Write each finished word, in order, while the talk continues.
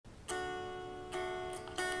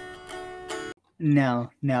No,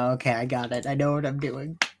 okay, I got it. I know what I'm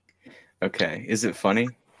doing. Okay. Is it funny?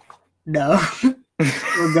 No,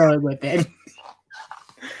 we're going with it.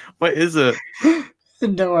 What is it?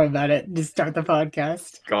 Don't worry about it. Just start the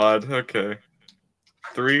podcast. God. Okay.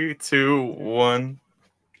 3, 2, 1.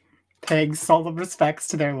 Paying solemn respects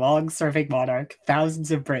to their long-serving monarch, thousands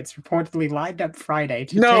of Brits reportedly lined up Friday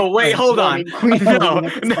to No, take wait, part hold on. mourning Queen No,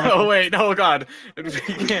 Elizabeth's no, passing. wait, no, God. We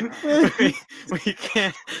can't. We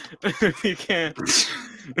can't. We can't.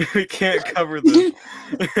 We can't cover this.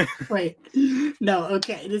 Wait, no,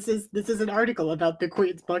 okay. This is an article about the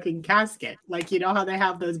Queen's bucking casket. Like, you know how they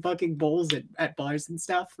have those bucking bowls at bars and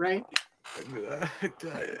stuff, right?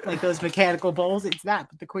 Like those mechanical bowls. It's that,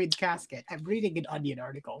 but the Queen's casket. I'm reading an Onion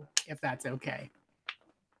article, if that's okay.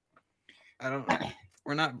 I don't.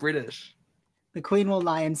 We're not British. The Queen will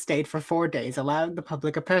lie in state for 4 days, allowing the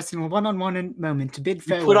public a personal one-on-one moment to bid You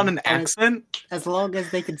farewell. put on an accent? As long as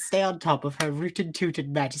they can stay on top of her rooted-tooted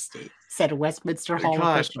majesty, said a Westminster Hall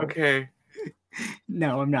God, official. okay.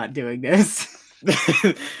 No, I'm not doing this.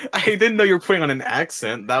 I didn't know you were putting on an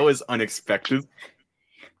accent. That was unexpected.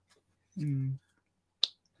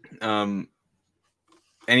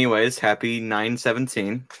 Anyways, happy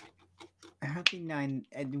 9/17. Happy 9,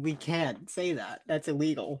 and we can't say that. That's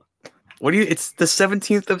illegal. What do you? It's the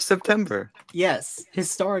 17th of September. Yes,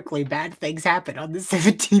 historically, bad things happen on the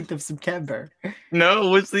 17th of September. No, it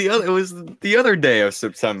was the other. It was the other day of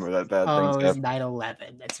September that bad Oh, things it was happened.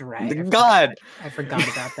 9/11. That's right. God, I forgot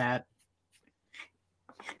about that.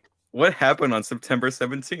 what happened on September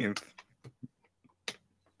 17th?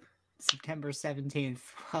 September 17th.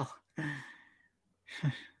 Well,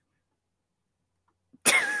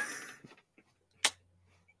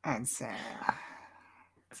 it's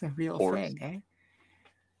a real Horse. thing, eh?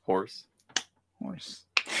 Horse.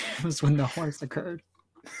 It was when the horse occurred.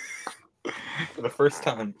 For the first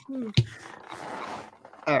time.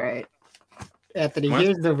 All right, Anthony. What?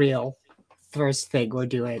 Here's the real first thing we're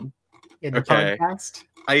doing in the podcast.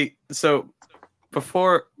 So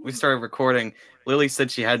before we started recording, Lily said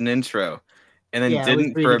she had an intro, and then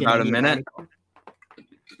didn't for about a minute.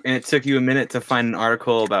 And it took you a minute to find an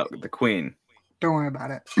article about the Queen. Don't worry about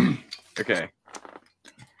it. Okay.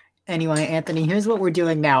 Anyway, Anthony, here's what we're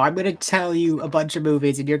doing now. I'm going to tell you a bunch of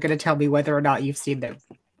movies, and you're going to tell me whether or not you've seen them.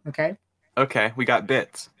 Okay? Okay, we got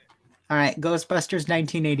bits. All right, Ghostbusters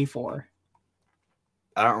 1984.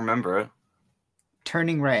 I don't remember it.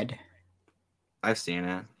 Turning Red. I've seen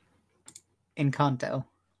it. Encanto.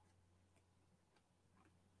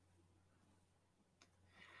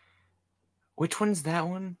 Which one's that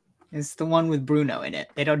one? It's the one with Bruno in it.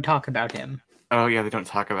 They don't talk about him. Oh, yeah, they don't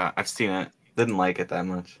talk about. I've seen it. Didn't like it that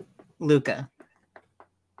much. Luca.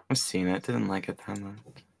 I've seen it. Didn't like it that much.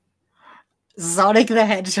 Sonic the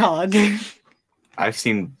Hedgehog. I've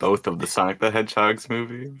seen both of the Sonic the Hedgehog's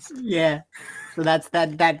movies. Yeah. So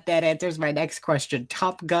that answers my next question.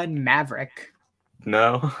 Top Gun Maverick.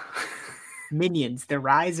 No. Minions: The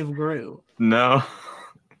Rise of Gru. No.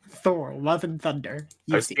 Thor: Love and Thunder.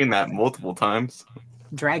 I've seen that multiple times.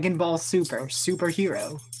 Dragon Ball Super: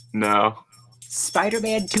 Superhero. No.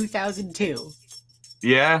 Spider-Man 2002.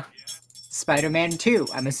 Yeah. Spider-Man 2.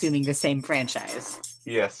 I'm assuming the same franchise.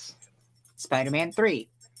 Yes. Spider-Man 3.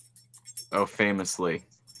 Oh, famously.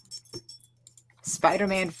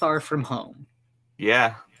 Spider-Man Far From Home.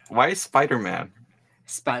 Yeah. Why Spider-Man?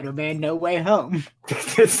 Spider-Man No Way Home.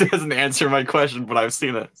 This doesn't answer my question, but I've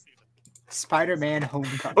seen it. Spider-Man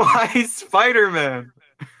Homecoming. Why Spider-Man?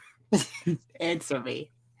 Answer me.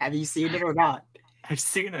 Have you seen it or not? I've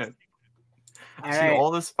seen it. I've All seen right. all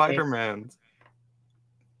the Spider-Mans.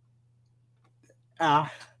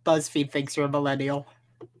 BuzzFeed thinks you're a millennial.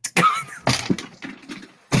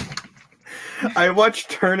 I watched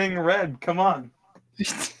Turning Red. Come on.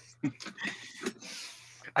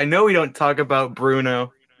 I know we don't talk about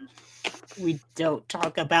Bruno. We don't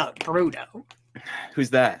talk about Bruno. Who's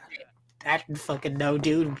that? I don't fucking know,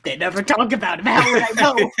 dude. They never talk about him. How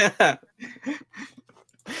would I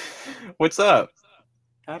know? What's up?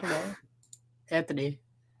 I don't know. Anthony.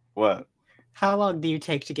 What? How long do you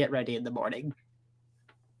take to get ready in the morning?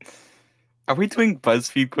 Are we doing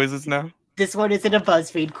BuzzFeed quizzes now? This one isn't a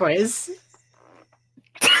BuzzFeed quiz.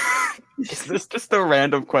 Is this just a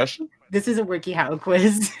random question? This is a WikiHow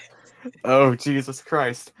quiz. Oh, Jesus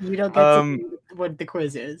Christ. You don't get to see what the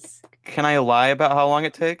quiz is. Can I lie about how long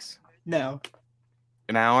it takes? No.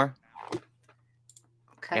 An hour?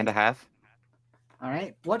 Okay. And a half? All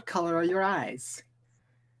right. What color are your eyes?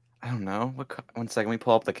 I don't know. One second, let me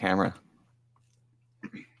pull up the camera.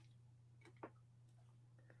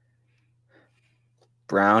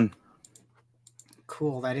 Brown.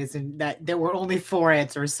 Cool. That isn't that there were only 4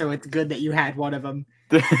 answers, so it's good that you had one of them.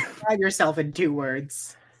 Describe yourself in 2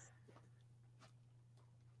 words.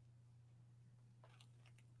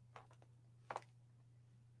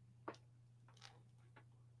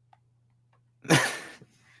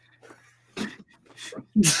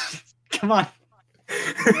 Come on.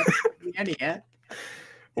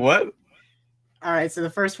 What? All right, so the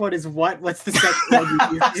first one is what? What's the second one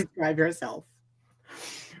you use to describe yourself?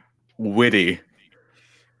 Witty.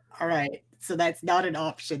 All right, so that's not an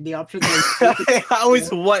option. The options are how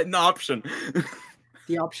is what an option?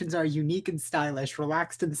 The options are unique and stylish,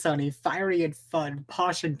 relaxed and sunny, fiery and fun,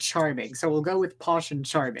 posh and charming. So we'll go with posh and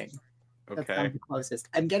charming. Okay. That's the closest.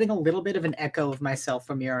 I'm getting a little bit of an echo of myself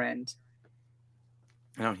from your end.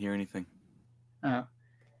 I don't hear anything. Oh.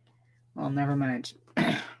 Well, never mind.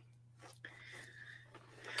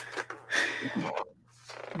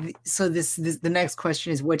 So the next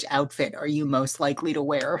question is, which outfit are you most likely to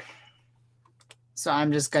wear? So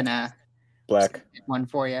I'm just gonna black one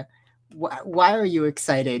for you. Why are you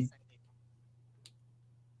excited?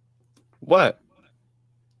 What?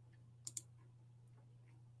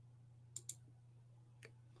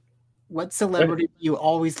 What celebrity do you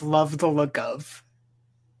always love the look of?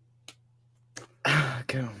 I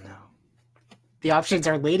don't know. The options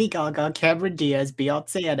are Lady Gaga, Cameron Diaz,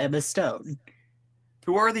 Beyonce, and Emma Stone.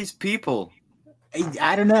 Who are these people?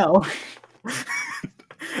 I don't know.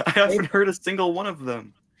 I haven't heard a single one of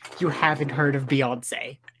them. You haven't heard of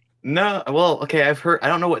Beyonce? No. Well, okay, I've heard. I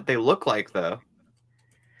don't know what they look like, though.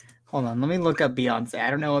 Hold on, let me look up Beyonce. I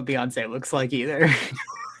don't know what Beyonce looks like either.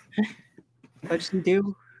 What'd she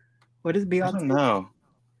do? What is Beyonce? I don't know.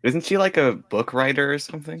 Isn't she like a book writer or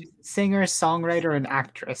something? Singer, songwriter, and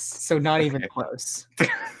actress. So not even close.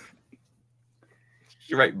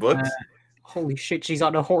 She write books? Holy shit, she's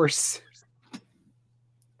on a horse.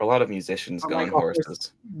 A lot of musicians go on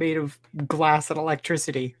horses. Made of glass and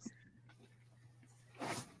electricity.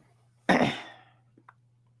 Yeah,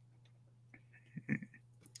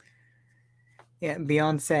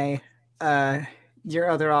 Beyonce. Your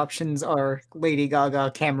other options are Lady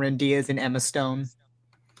Gaga, Cameron Diaz, and Emma Stone.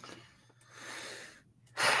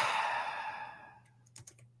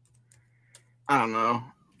 I don't know.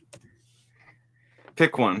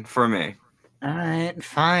 Pick one for me. All right,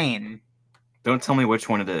 fine. Don't tell me which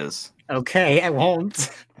one it is. Okay, I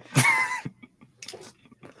won't.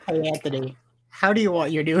 Hey, Anthony, how do you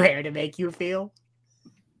want your new hair to make you feel?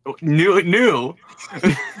 New?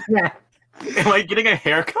 Yeah. Am I getting a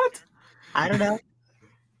haircut? I don't know.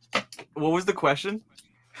 What was the question?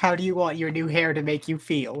 How do you want your new hair to make you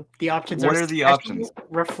feel? The options What are the options?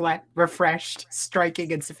 Refreshed,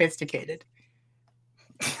 striking, and sophisticated.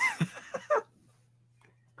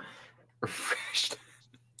 Refreshed.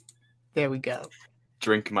 There we go.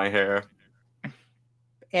 Drink my hair.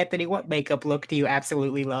 Anthony, what makeup look do you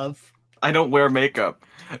absolutely love? I don't wear makeup.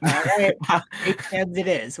 All right. And it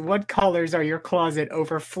is. What colors are your closet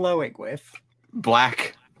overflowing with?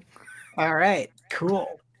 Black. All right.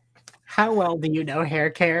 Cool. How well do you know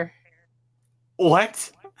hair care?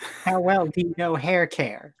 What? How well do you know hair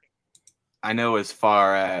care? I know as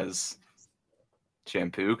far as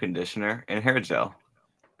shampoo, conditioner, and hair gel.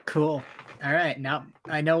 Cool. All right. Now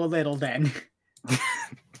I know a little then.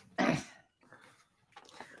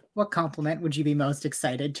 What compliment would you be most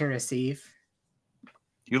excited to receive?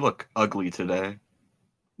 You look ugly today.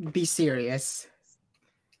 Be serious.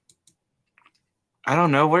 I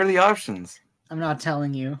don't know. What are the options? I'm not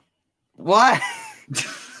telling you. What?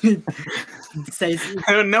 Say,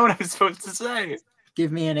 I don't know what I'm supposed to say.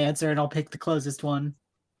 Give me an answer and I'll pick the closest one.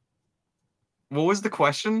 What was the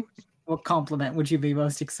question? What compliment would you be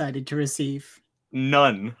most excited to receive?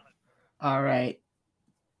 None. All right.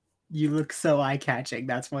 You look so eye-catching.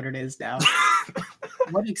 That's what it is now.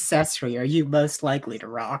 What accessory are you most likely to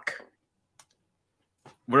rock?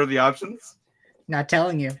 What are the options? Not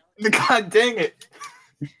telling you. God dang it.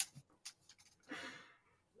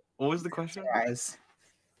 What was the question? Accessorize.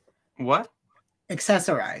 What?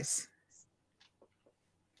 Accessorize.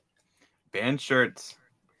 Band shirts.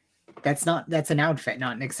 That's an outfit,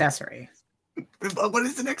 not an accessory. What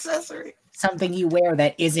is an accessory? Something you wear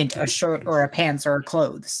that isn't a shirt or a pants or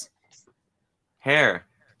clothes. Hair.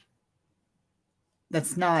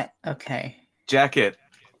 That's not okay. Jacket.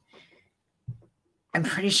 I'm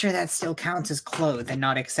pretty sure that still counts as clothes and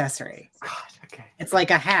not accessory. God, okay. It's like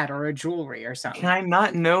a hat or a jewelry or something. Can I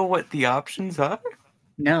not know what the options are?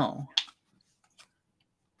 No.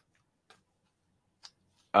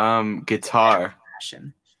 Guitar.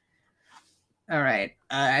 Fashion. All right.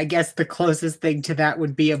 I guess the closest thing to that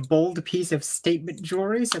would be a bold piece of statement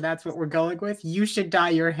jewelry. So that's what we're going with. You should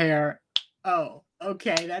dye your hair. Oh,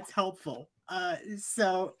 Okay, that's helpful.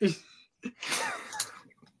 So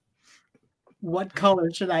what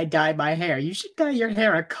color should I dye my hair? You should dye your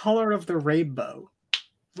hair a color of the rainbow.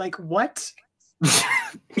 Like what?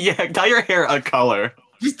 Yeah, dye your hair a color.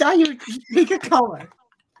 Just pick a color.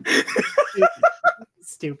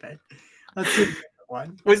 Stupid. Let's do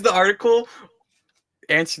one. Was the article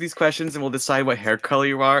answer these questions and we'll decide what hair color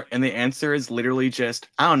you are? And the answer is literally just,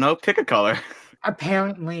 I don't know, pick a color.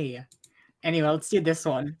 Apparently. Anyway, let's do this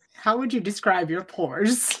one. How would you describe your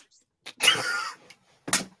pores?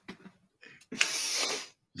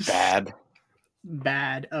 Bad.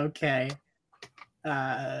 Bad. Okay.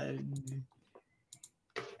 That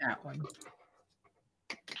one.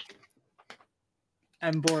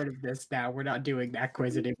 I'm bored of this now. We're not doing that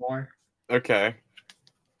quiz anymore. Okay.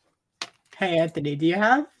 Hey Anthony, do you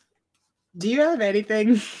have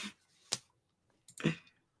anything?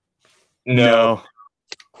 No.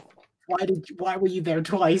 Why were you there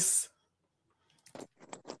twice?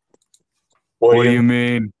 What do you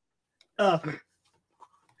mean? Oh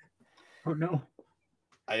no.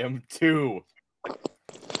 I am too.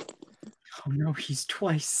 Oh no, he's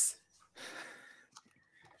twice.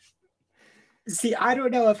 See, I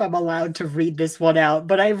don't know if I'm allowed to read this one out,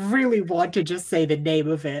 but I really want to just say the name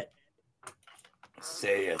of it.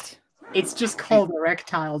 Say it. It's just called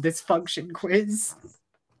Erectile Dysfunction Quiz.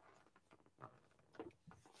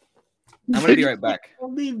 I'm gonna be right back.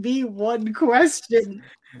 Only be one question.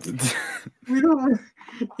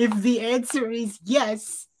 If the answer is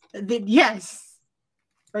yes, then yes.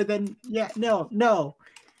 Or then no.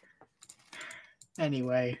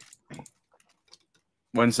 Anyway.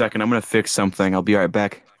 1 second, I'm gonna fix something. I'll be right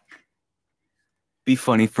back. Be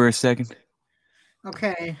funny for a second.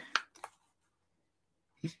 Okay.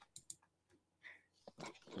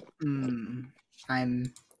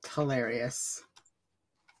 I'm hilarious.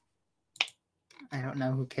 I don't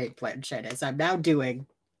know who Kate Blanchett is. I'm now doing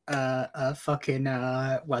a fucking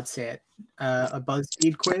what's it? A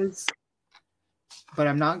BuzzFeed quiz. But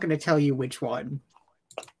I'm not gonna tell you which one.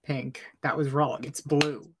 Pink. That was wrong. It's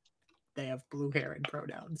blue. They have blue hair and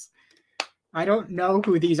pronouns. I don't know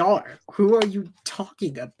who these are. Who are you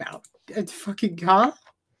talking about? Fucking huh?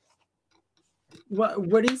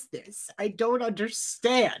 What is this? I don't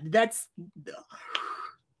understand. This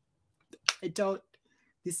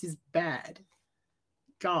is bad.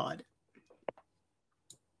 God.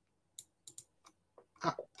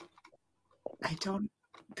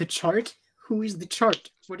 The chart? Who is the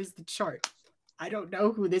chart? What is the chart? I don't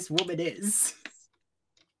know who this woman is.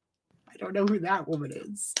 I don't know who that woman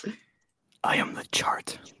is. I am the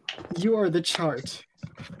chart. You are the chart.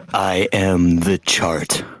 I am the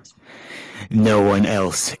chart. No one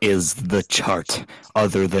else is the chart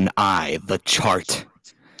other than I, the chart.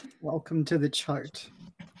 Welcome to the chart.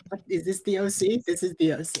 Is this the OC? This is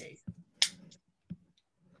the OC.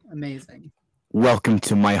 Amazing. Welcome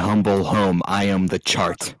to my humble home. I am the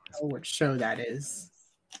chart. I don't know what show that is.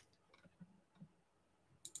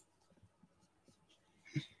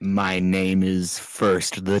 My name is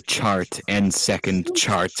first the chart and second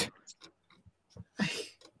chart. I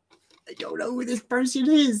don't know who this person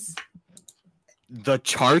is. The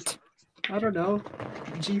chart? I don't know.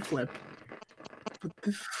 G-Flip. What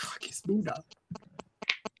the fuck is Muda?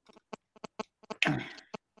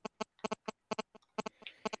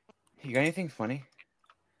 You got anything funny?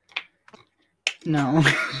 No.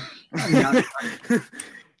 I'm not.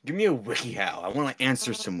 Give me a WikiHow. I want to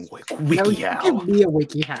answer some WikiHow. Give me a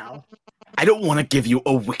WikiHow. I don't want to give you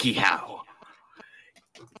a WikiHow.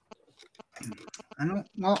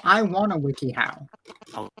 I want a WikiHow.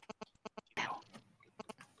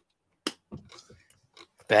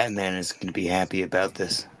 Batman is going to be happy about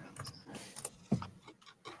this.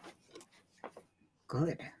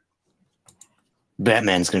 Good.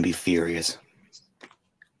 Batman's going to be furious.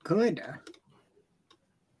 Good.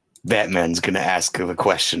 Batman's going to ask the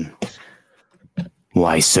question.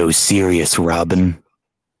 Why so serious, Robin?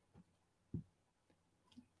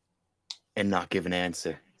 And not give an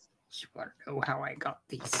answer. You want to know how I got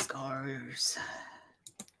these scars?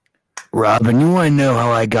 Robin, you want to know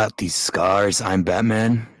how I got these scars? I'm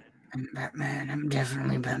Batman. I'm Batman. I'm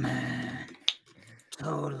definitely Batman.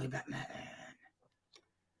 Totally Batman.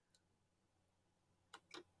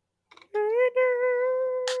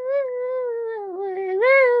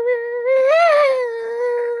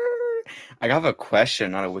 I have a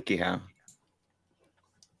question, not a WikiHow.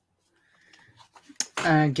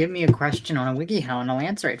 Give me a question on a WikiHow and I'll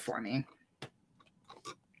answer it for me.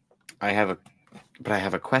 I have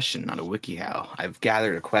a question, not a WikiHow. I've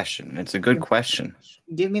gathered a question, and it's a good question.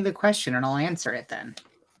 Give me the question and I'll answer it then.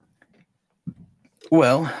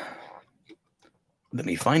 Well, Let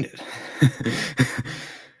me find it.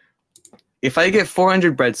 If I get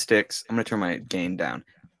 400 breadsticks, I'm going to turn my gain down.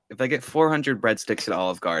 If I get 400 breadsticks at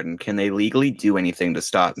Olive Garden, can they legally do anything to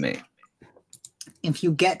stop me? If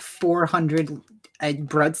you get 400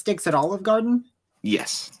 breadsticks at Olive Garden?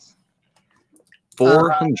 Yes.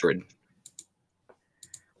 400.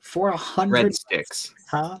 400 breadsticks.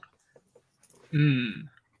 Huh?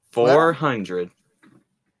 400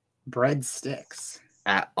 breadsticks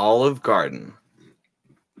at Olive Garden.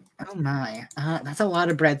 Oh my, that's a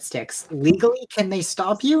lot of breadsticks. Legally, can they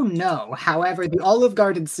stop you? No. However, the Olive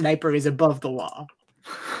Garden sniper is above the law.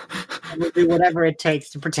 And will do whatever it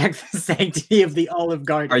takes to protect the sanctity of the Olive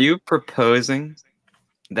Garden. Are you proposing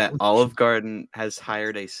that Olive Garden has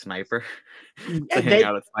hired a sniper to hang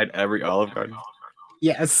out outside every Olive Garden?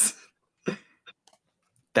 Yes.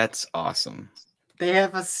 That's awesome. They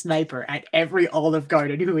have a sniper at every Olive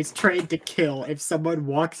Garden who is trained to kill if someone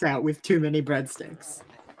walks out with too many breadsticks.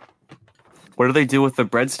 What do they do with the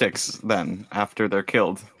breadsticks then after they're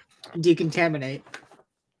killed? Decontaminate.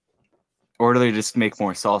 Or do they just make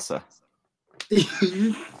more salsa?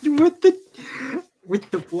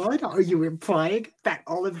 With the blood? Are you implying that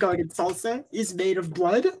Olive Garden salsa is made of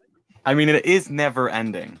blood? I mean, it is never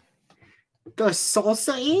ending. The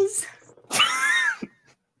salsa is?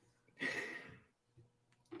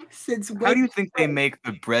 Since when? How do you think they make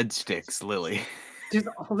the breadsticks, Lily? Does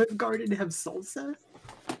Olive Garden have salsa?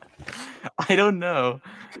 I don't know.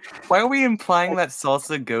 Why are we implying that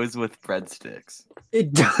salsa goes with breadsticks?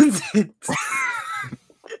 It doesn't.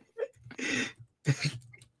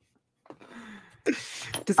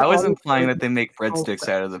 I was implying that they make breadsticks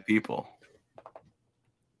out of the people.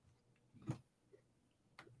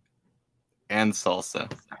 And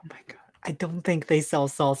salsa. Oh my god. I don't think they sell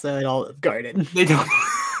salsa at Olive Garden. They don't.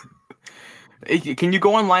 Can you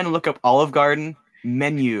go online and look up Olive Garden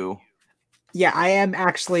menu? Yeah, I am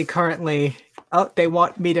actually currently. Oh, they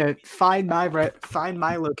want me to find my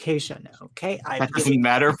location. Okay, that doesn't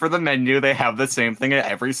matter for the menu. They have the same thing at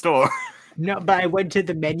every store. No, but I went to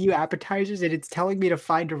the menu appetizers and it's telling me to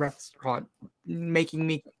find a restaurant, making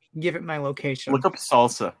me give it my location. Look up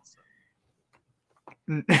salsa.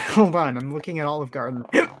 Hold on, I'm looking at Olive Garden.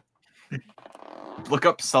 Look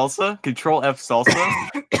up salsa. Control F salsa.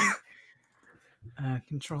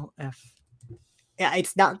 Control F. Yeah,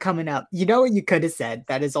 it's not coming up. You know what you could have said?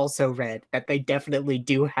 That is also red. That they definitely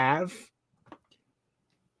do have.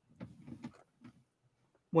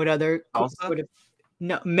 What other? Salsa?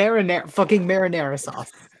 No, marinara. Fucking marinara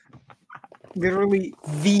sauce. Literally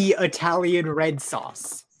the Italian red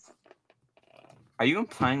sauce. Are you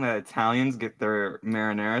implying that Italians get their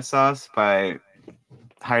marinara sauce by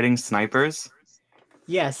hiding snipers?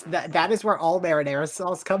 Yes, that is where all marinara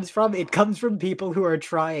sauce comes from. It comes from people who are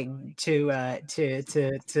trying to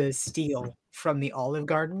steal from the Olive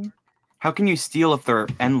Garden. How can you steal if they're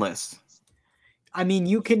endless? I mean,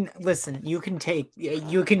 you can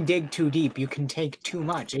dig too deep. You can take too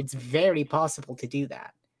much. It's very possible to do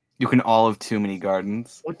that. You can Olive too many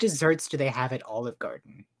gardens. What desserts do they have at Olive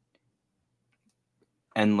Garden?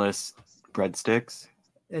 Endless breadsticks.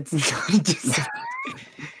 It's not just.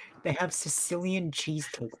 They have Sicilian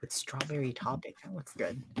cheesecake with strawberry topping. That looks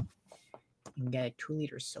good. You can get a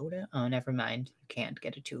 2-liter soda. Oh, never mind. You can't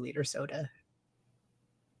get a 2-liter soda.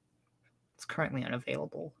 It's currently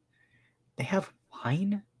unavailable. They have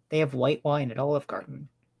wine? They have white wine at Olive Garden.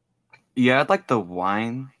 Yeah, I'd like the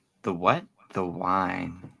wine. The what? The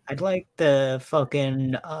wine. I'd like the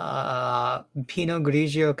fucking Pinot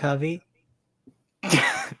Grigio Cavie.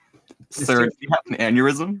 Sir, do you have an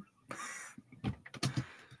aneurysm?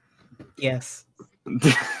 Yes.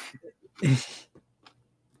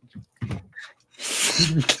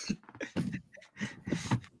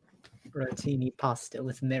 Rotini pasta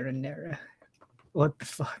with marinara. What the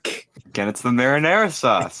fuck? Again, it's the marinara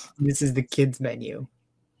sauce. This is the kids' menu.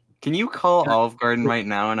 Can you call Olive Garden right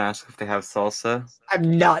now and ask if they have salsa?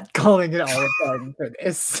 I'm not calling it Olive Garden for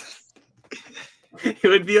this. It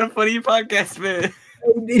would be a funny podcast, man.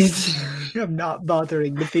 I'm not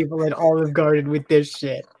bothering the people at Olive Garden with this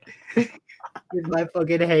shit. With my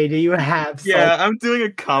fucking, hey, do you have salsa? Yeah, I'm doing a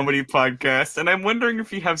comedy podcast, and I'm wondering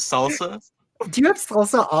if you have salsa. Do you have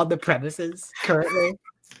salsa on the premises currently?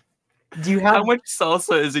 Do you have... How much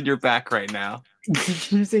salsa is in your back right now?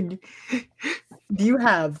 Do you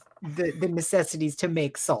have the necessities to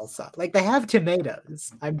make salsa? Like, they have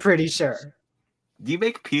tomatoes, I'm pretty sure. Do you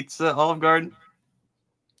make pizza at Olive Garden?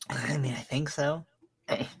 I mean, I think so.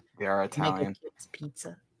 They are Italian.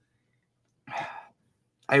 Pizza.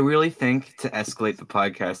 I really think to escalate the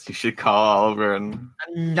podcast, you should call Olive Garden.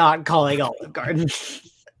 I'm not calling Olive Garden.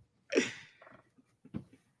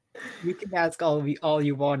 You can ask all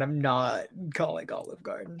you want. I'm not calling Olive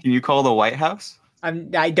Garden. Can you call the White House?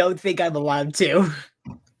 I don't think I'm allowed to.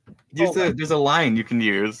 There's a line you can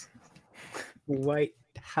use. White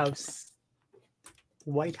House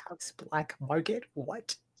Black Market?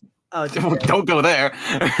 What? Oh, don't go there.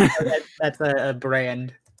 That's a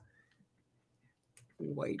brand.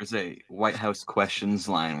 There's a White House questions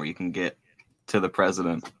line where you can get to the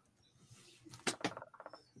president.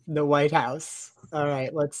 The White House. All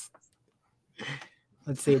right, let's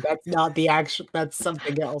see. That's not the actual. That's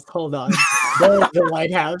something else. Hold on. There's the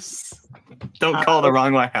White House. Don't call the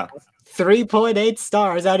wrong White House. 3.8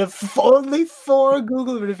 stars out of only 4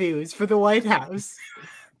 Google reviews for the White House.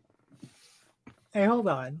 Hey, hold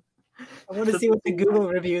on. I want to see what the Google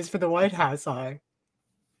reviews for the White House are.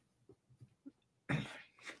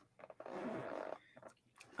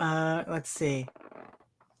 Let's see.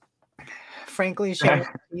 Frankly, sharing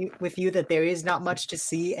with you that there is not much to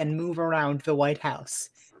see and move around the White House.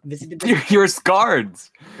 Visited You're scarred.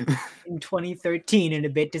 In 2013 and a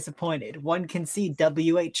bit disappointed. One can see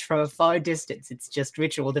WH from a far distance. It's just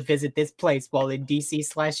ritual to visit this place while in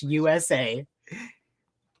DC/USA.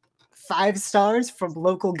 5 stars from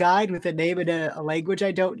local guide with a name in a language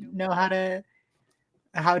I don't know how to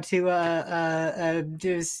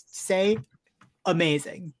just say.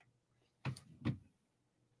 Amazing.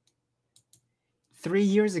 3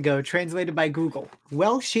 years ago, translated by Google.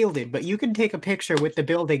 Well shielded, but you can take a picture with the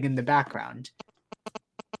building in the background.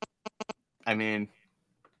 I mean,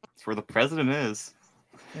 it's where the president is.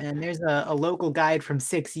 And there's a local guide from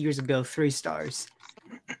 6 years ago, 3 stars.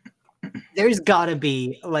 There's gotta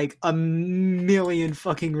be like 1 million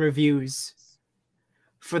fucking reviews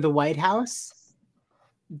for the White House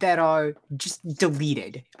that are just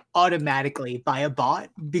deleted automatically by a bot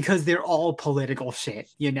because they're all political shit,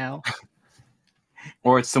 you know?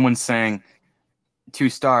 Or it's someone saying, 2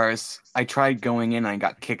 stars, I tried going in and I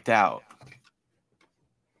got kicked out.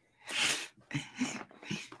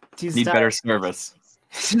 Need better service.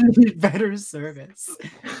 Need better service.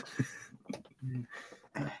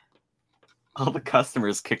 All the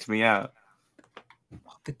customers kicked me out.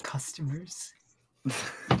 All the customers?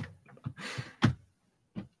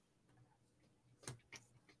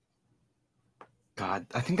 God,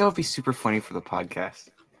 I think that would be super funny for the podcast.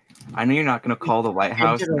 I know you're not going to call the White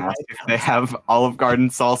House and ask if they have Olive Garden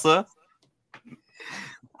salsa.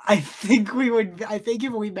 I think we would. I think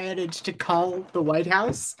if we managed to call the White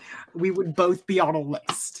House, we would both be on a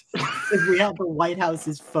list. If we have the White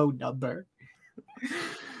House's phone number.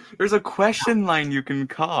 There's a question line you can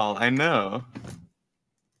call. I know.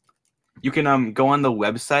 You can go on the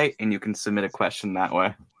website and you can submit a question that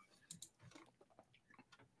way.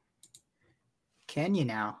 Can you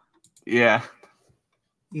now? Yeah.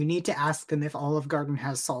 You need to ask them if Olive Garden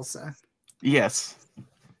has salsa. Yes.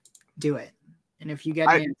 Do it. And if you get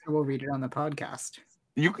an answer, we'll read it on the podcast.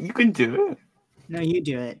 You can do it. No, you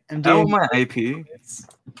do it. I want my IP.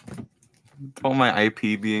 I want my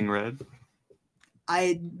IP being read.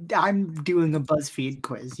 I'm doing a BuzzFeed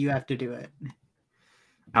quiz. You have to do it.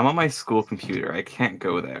 I'm on my school computer. I can't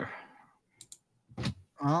go there.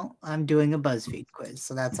 Well, I'm doing a BuzzFeed quiz,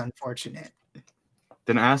 so that's unfortunate.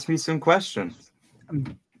 Then ask me some questions.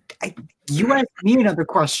 You asked me another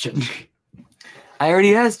question. I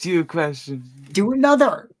already asked you a question. Do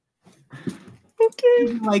another.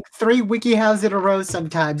 Okay. Like 3 WikiHows in a row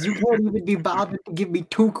sometimes. You can't even be bothered to give me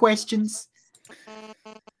 2 questions.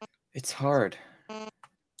 It's hard.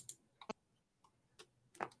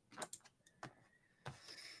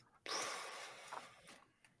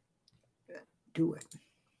 Do it.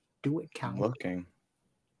 Do it, Count. I'm looking.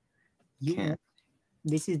 You Can't.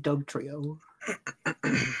 This is Doug Trio.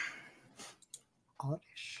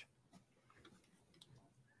 Oddish.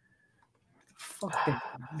 Fuck that.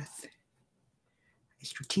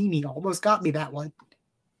 Stratini almost got me that one.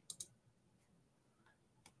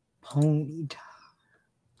 Ponyta.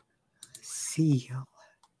 Seal.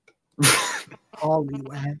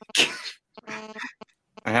 Poliwag.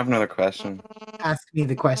 I have another question. Ask me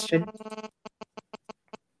the question.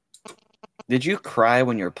 Did you cry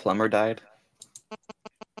when your plumber died?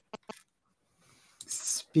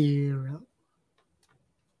 Spiro.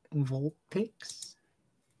 Vulpix.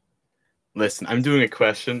 Listen, I'm doing a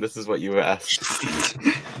question. This is what you asked.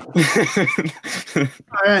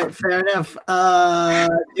 All right, fair enough.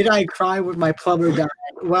 Did I cry when my plumber died?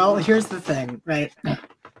 Well, here's the thing, right?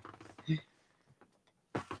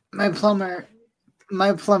 My plumber.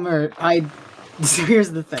 So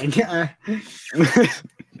here's the thing.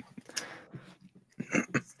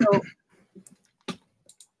 So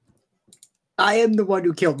I am the one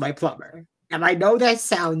who killed my plumber, and I know that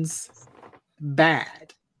sounds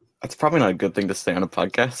bad, That's probably not a good thing to say on a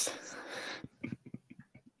podcast.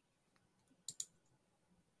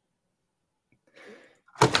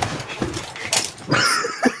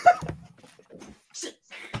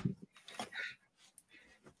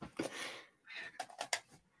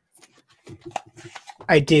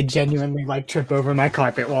 I did genuinely trip over my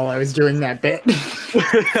carpet while I was doing that bit.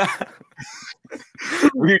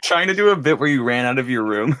 Were you trying to do a bit where you ran out of your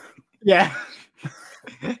room? Yeah.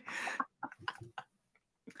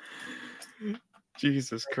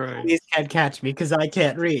 Jesus Christ. Please can't catch me because I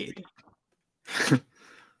can't read.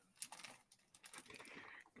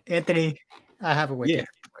 Anthony, I have a wiki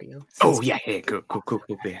for you. Oh, yeah. Cool.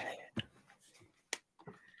 Yeah.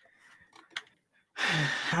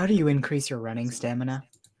 How do you increase your running stamina?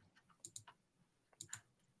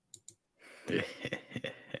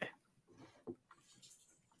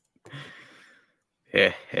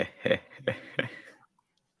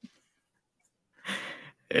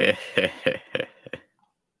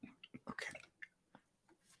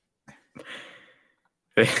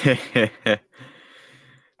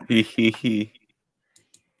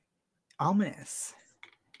 Ominous.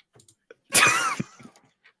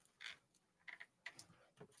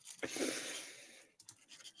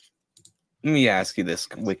 Let me ask you this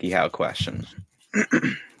WikiHow question.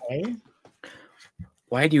 Okay.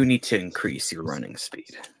 Why do you need to increase your running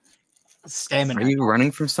speed? Stamina. Are you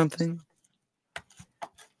running from something?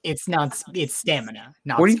 It's not. It's stamina,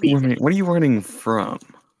 not what speed. What are you running from?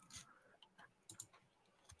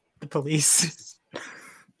 The police.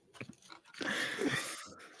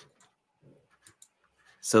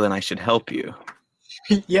 So then I should help you.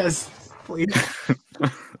 Yes, please.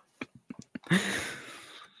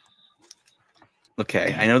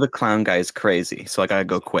 Okay, I know the clown guy is crazy, so I gotta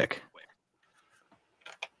go quick.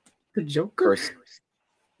 The Joker. First,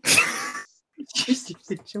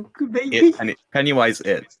 the Joker, baby. Pennywise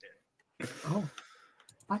it. Oh,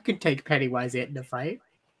 I could take Pennywise it in a fight.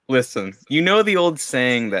 Listen, you know the old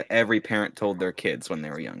saying that every parent told their kids when they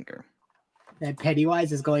were younger. That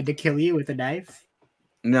Pennywise is going to kill you with a knife?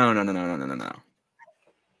 No.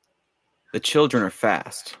 The children are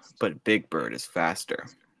fast, but Big Bird is faster.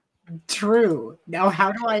 True. Now,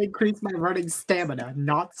 how do I increase my running stamina,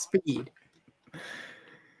 not speed?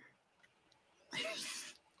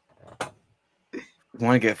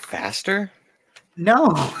 Want to get faster? No.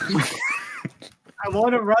 I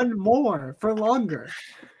want to run more for longer.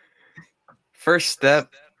 First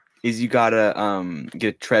step is you gotta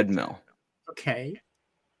get a treadmill. Okay.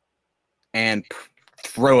 And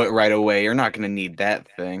throw it right away. You're not gonna need that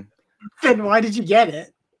thing. Then why did you get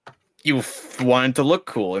it? You wanted to look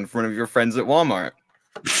cool in front of your friends at Walmart.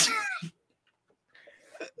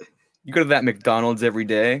 You go to that McDonald's every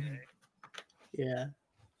day. Yeah.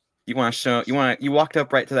 You walked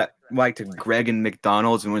up right to to Greg and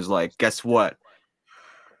McDonald's and was like, guess what?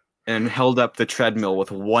 And held up the treadmill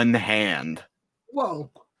with one hand. Whoa.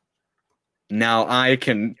 Now I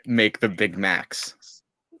can make the Big Macs.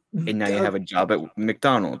 And now you have a job at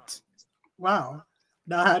McDonald's. Wow.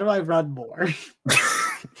 Now how do I run more?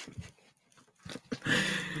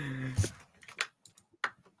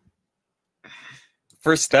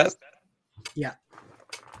 First step? Yeah.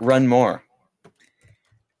 Run more.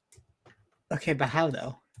 Okay, but how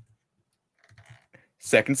though?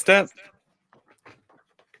 Second step?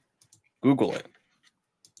 Google it.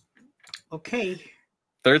 Okay.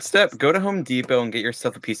 Third step, go to Home Depot and get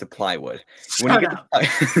yourself a piece of plywood. When you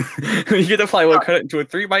get the plywood, cut it into a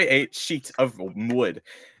 3x8 sheet of wood.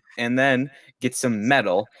 And then get some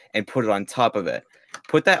metal and put it on top of it.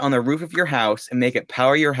 Put that on the roof of your house and make it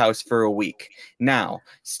power your house for a week. Now,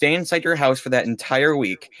 stay inside your house for that entire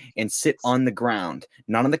week and sit on the ground,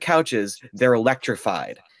 not on the couches. They're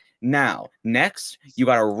electrified. Now, next, you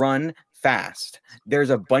got to run fast.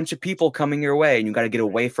 There's a bunch of people coming your way and you got to get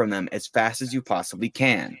away from them as fast as you possibly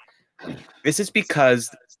can. This is because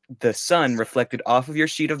the sun reflected off of your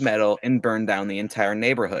sheet of metal and burned down the entire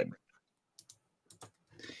neighborhood.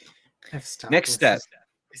 Next step.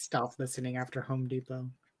 I stopped listening after Home Depot.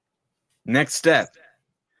 Next step.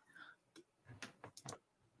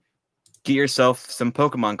 Get yourself some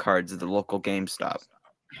Pokemon cards at the local GameStop.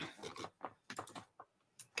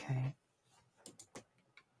 Okay.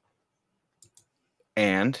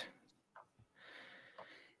 And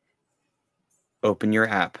open your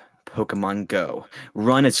app, Pokemon Go.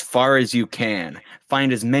 Run as far as you can.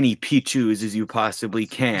 Find as many Pichus as you possibly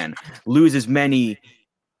can. Lose as many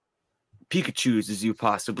Pikachus as you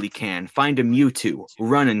possibly can. Find a Mewtwo.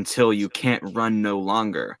 Run until you can't run no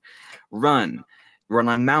longer. Run. Run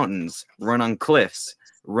on mountains. Run on cliffs.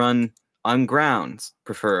 Run on grounds,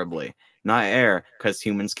 preferably. Not air, because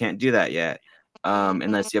humans can't do that yet.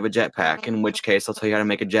 unless you have a jetpack, in which case I'll tell you how to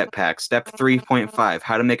make a jetpack. Step 3.5,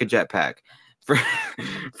 how to make a jetpack.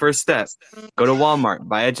 First step, go to Walmart,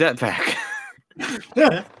 buy a jetpack.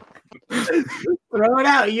 Throw it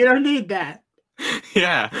out. You don't need that.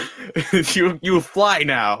 Yeah, you fly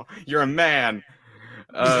now. You're a man.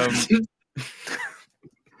 Man,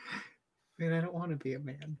 I don't want to be a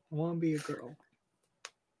man. I want to be a girl.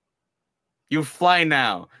 You fly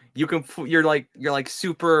now. You can. You're like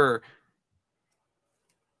super.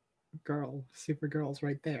 Girl, Supergirl's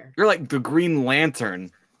right there. You're like the Green Lantern.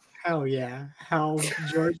 Hell yeah. Hal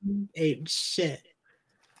Jordan ain't shit.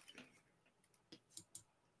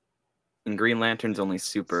 And Green Lantern's only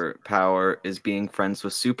superpower is being friends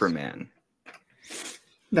with Superman.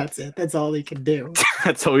 That's it. That's all he can do.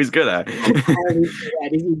 That's all he's good at.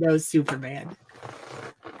 He knows Superman.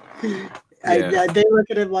 Yeah. They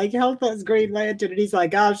look at him like, help us, Green Lantern. And he's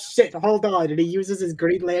like, oh shit, hold on. And he uses his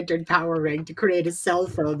Green Lantern power ring to create a cell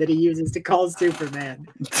phone that he uses to call Superman.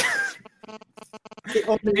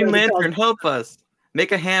 Green Lantern, help us.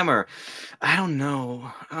 Make a hammer. I don't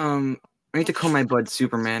know. I need to call my bud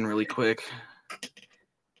Superman really quick.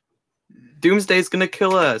 Doomsday's gonna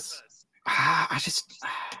kill us. I just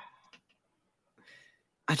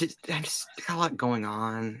got a lot going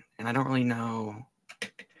on, and I don't really know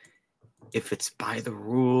if it's by the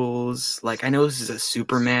rules. Like, I know this is a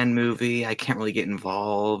Superman movie. I can't really get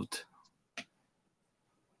involved.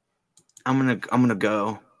 I'm gonna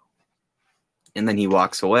go. And then he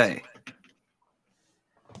walks away.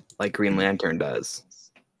 Like Green Lantern does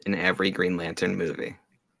in every Green Lantern movie.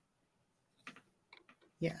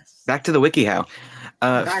 Yes. Back to the WikiHow.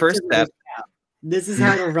 First step. This is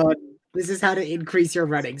how to run. This is how to increase your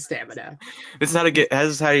running stamina. This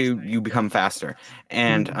is how you become faster.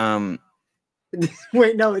 And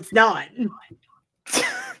wait, no, it's not.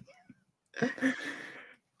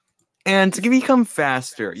 And to become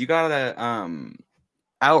faster, you gotta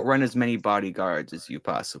outrun as many bodyguards as you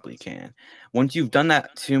possibly can. Once you've done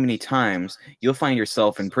that too many times, you'll find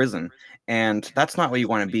yourself in prison, and that's not what you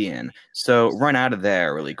want to be in. So run out of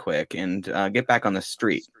there really quick and get back on the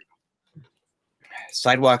street.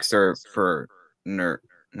 Sidewalks are for No,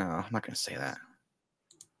 I'm not going to say that.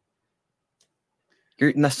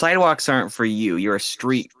 The sidewalks aren't for you. You're a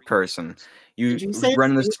street person. Did you say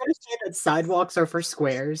that sidewalks are for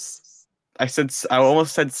squares? I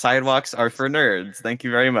almost said sidewalks are for nerds. Thank you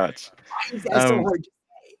very much. That's so hard to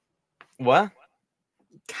say. What?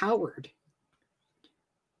 Coward.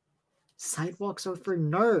 Sidewalks are for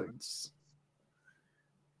nerds.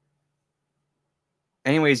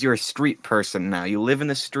 Anyways, you're a street person now. You live in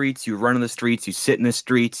the streets, you run in the streets, you sit in the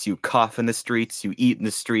streets, you cough in the streets, you eat in the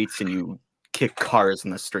streets, and you kick cars in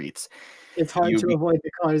the streets. It's hard to avoid the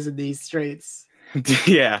cars in these streets.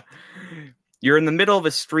 Yeah. You're in the middle of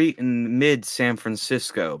a street in mid San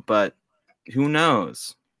Francisco, but who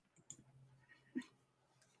knows?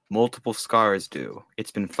 Multiple scars do.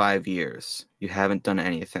 It's been 5 years. You haven't done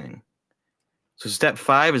anything. So step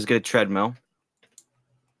 5 is get a treadmill.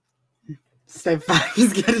 Step 5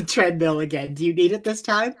 is get a treadmill again. Do you need it this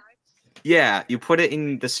time? Yeah, you put it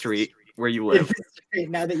in the street where you live.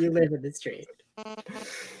 Now that you live in the street.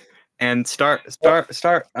 And start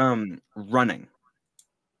running.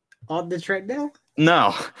 On the treadmill?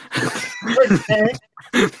 No. Okay.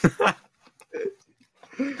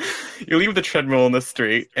 You leave the treadmill in the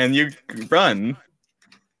street and you run.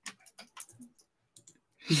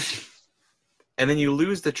 And then you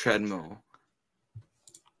lose the treadmill.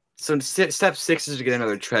 So step 6 is to get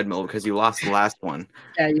another treadmill because you lost the last one.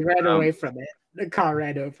 Yeah, you ran away from it. The car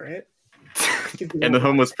ran over it. And the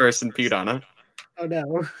homeless person peed on it. Oh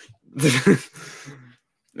no.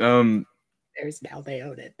 They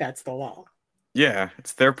own it. That's the law. Yeah,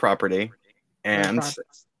 it's their property. And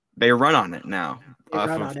they run on it now. Why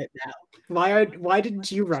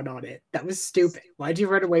didn't you run on it? That was stupid. Why'd you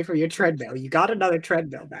run away from your treadmill? You got another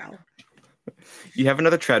treadmill now. You have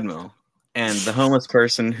another treadmill. And the homeless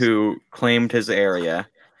person who claimed his area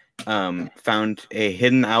found a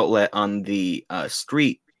hidden outlet on the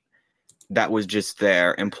street that was just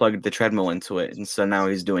there and plugged the treadmill into it. And so now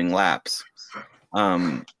he's doing laps.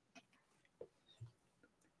 What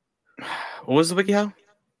was the WikiHow?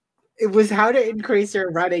 It was how to increase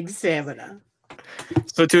your running stamina.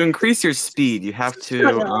 So to increase your speed, you have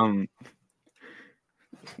to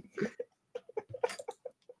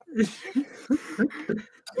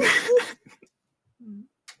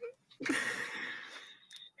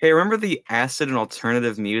Hey, remember the acid and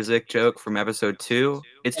alternative music joke from episode 2?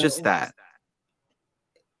 It's just that.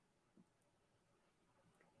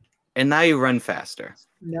 And now you run faster.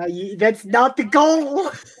 That's not the goal.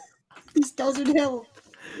 This doesn't help.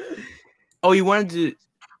 Oh, you wanted to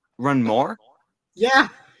run more? Yeah.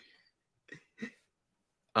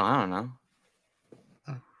 Oh, I don't know.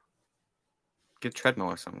 Oh. Get a treadmill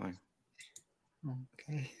or something.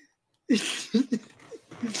 Okay.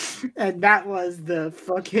 And that was the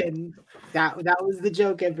fucking that was the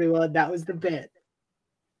joke, everyone. That was the bit.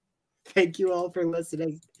 Thank you all for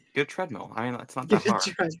listening. Get a treadmill. I mean, it's not that hard.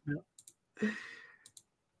 Treadmill. It's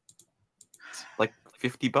like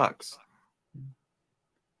 $50.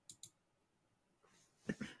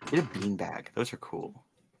 Get a beanbag. Those are cool.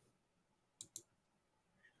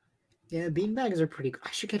 Yeah, beanbags are pretty cool.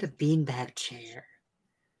 I should get a beanbag chair.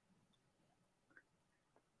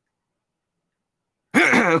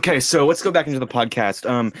 Okay, so let's go back into the podcast.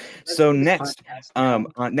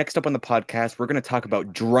 Next up on the podcast, we're going to talk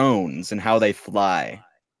about drones and how they fly.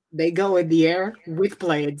 They go in the air with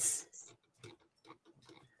blades.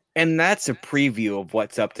 And that's a preview of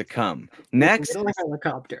what's up to come. Next,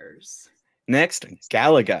 helicopters. Next,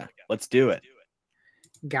 Galaga. Let's do it.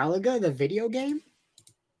 Galaga, the video game?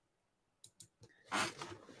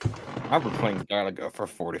 I've been playing Galaga for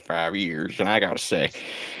 45 years, and I gotta say,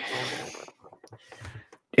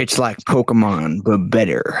 it's like Pokemon, but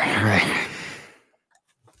better. Right.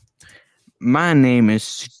 My name is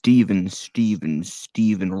Steven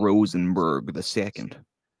Rosenberg II.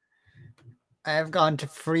 I have gone to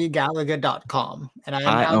freegalaga.com, and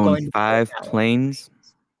I own 5 planes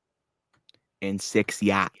and 6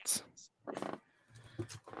 yachts.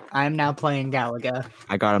 I am now playing Galaga.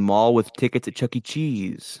 I got them all with tickets at Chuck E.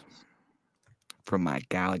 Cheese from my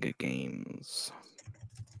Galaga games.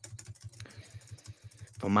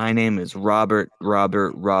 But my name is Robert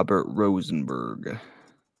Rosenberg.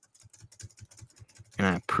 And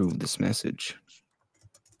I approve this message.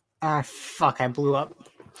 Ah, fuck, I blew up.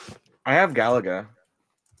 I have Galaga.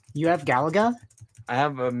 You have Galaga? I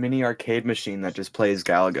have a mini arcade machine that just plays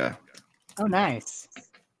Galaga. Oh, nice.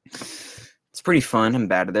 It's pretty fun. I'm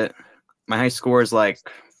bad at it. My high score is like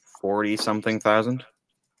 40-something thousand.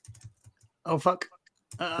 Oh, fuck.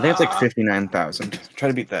 I think it's like 59,000. Try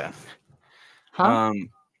to beat that. Huh?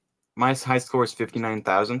 My high score is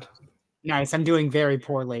 59,000. Nice. I'm doing very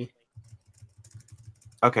poorly.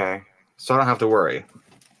 Okay. So I don't have to worry.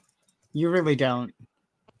 You really don't.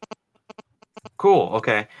 Cool.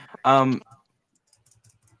 Okay. Do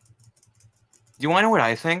you want to know what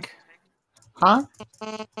I think? Huh?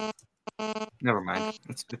 Never mind.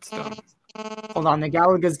 It's dumb. Hold on. The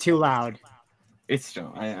Galaga's too loud. It's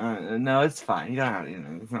dumb. No, it's fine. You don't have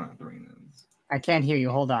to. It's not the ring. I can't hear you.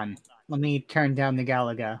 Hold on. Let me turn down the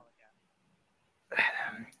Galaga.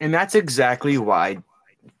 And that's exactly why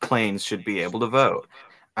planes should be able to vote.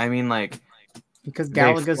 I mean, like, because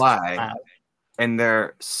Galaga's fly, too loud. And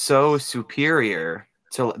they're so superior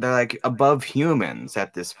to, they're like above humans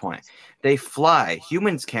at this point. They fly.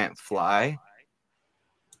 Humans can't fly.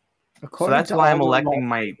 According so that's why I'm electing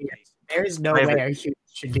my. There's no way a human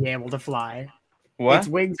should be able to fly. What? Its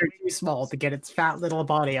wings are too small to get its fat little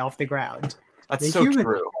body off the ground. That's the so human,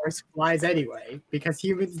 true. Of course, flies anyway because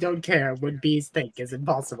humans don't care what bees think is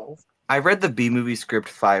impossible. I read the Bee Movie script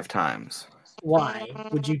 5 times. Why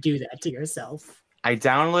would you do that to yourself? I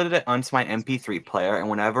downloaded it onto my MP3 player, and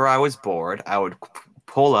whenever I was bored, I would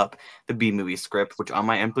pull up the Bee Movie script, which on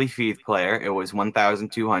my MP3 player, it was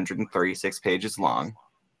 1,236 pages long.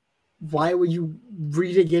 Why were you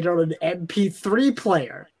reading it on an MP3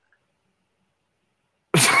 player?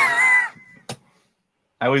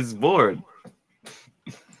 I was bored.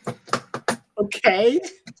 Okay.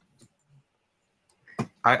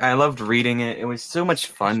 I loved reading it. It was so much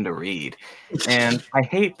fun to read. And I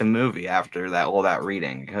hate the movie after that, all that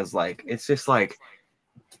reading, because like it's just like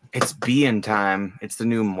it's Bee in time. It's the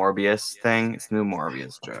new Morbius thing. It's the new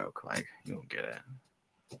Morbius joke. Like, you don't get it.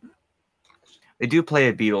 They do play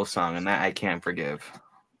a Beatles song, and that I can't forgive.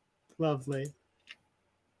 Lovely.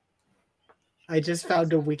 I just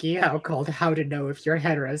found a WikiHow called "How to Know If You're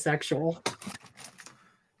Heterosexual."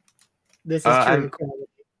 This is true equality.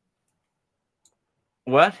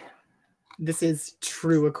 What? This is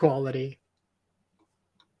true equality.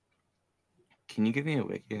 Can you give me a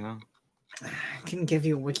WikiHow? I can give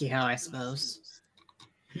you a WikiHow, I suppose.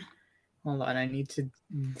 Hold on, I need to.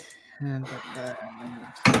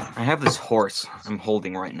 I have this horse I'm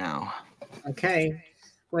holding right now. Okay,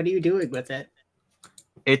 what are you doing with it?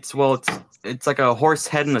 It's like a horse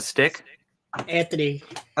head and a stick. Anthony.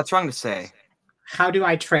 That's wrong to say. How do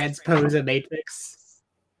I transpose a matrix?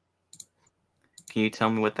 Can you tell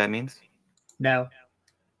me what that means? No.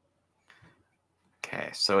 Okay,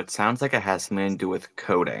 so it sounds like it has something to do with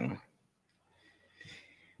coding.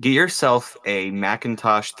 Get yourself a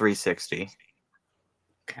Macintosh 360.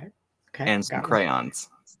 Okay. And some crayons.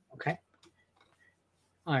 Okay.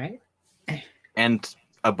 All right. And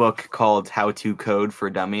a book called How to Code for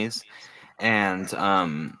Dummies. And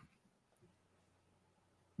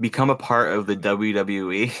become a part of the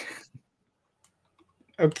WWE.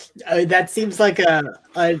 Okay, that seems like a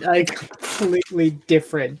completely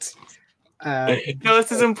different. No,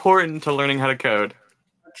 this is important to learning how to code.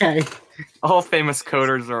 Okay. All famous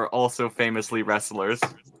coders are also famously wrestlers.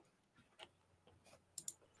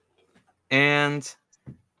 And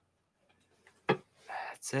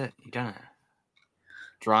that's it. You done it.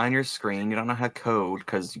 Draw on your screen. You don't know how to code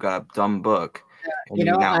because you got a dumb book. You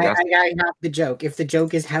know, I have the joke. If the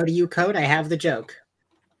joke is how do you code, I have the joke.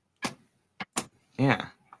 Yeah.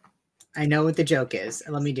 I know what the joke is.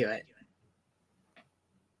 Let me do it.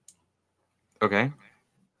 Okay.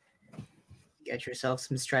 Get yourself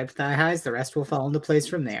some striped thigh highs. The rest will fall into place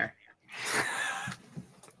from there.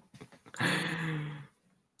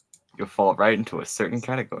 You'll fall right into a certain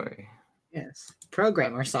category. Yes.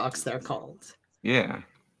 Programmer socks, they're called. Yeah.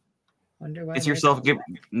 Wonder why. It's yourself.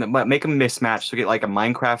 Make a mismatch. So get like a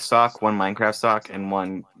Minecraft sock, one Minecraft sock, and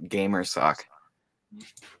one gamer sock.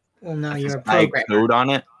 Well, no, you're a programmer. I code on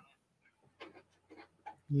it.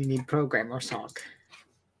 You need programmer sock.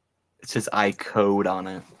 It says I code on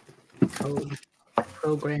it. Code.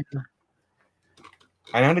 Program.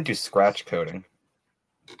 I know how to do scratch coding.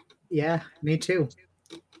 Yeah, me too.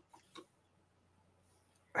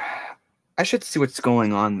 I should see what's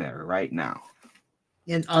going on there right now.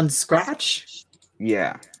 On Scratch?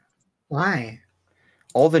 Yeah. Why?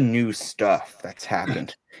 All the new stuff that's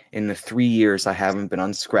happened in the 3 years I haven't been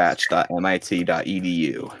on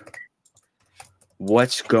scratch.mit.edu.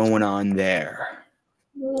 What's going on there?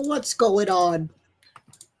 What's going on?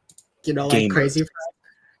 You know, like Crazy Frog?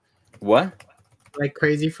 What? Like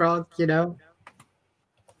Crazy Frog, you know?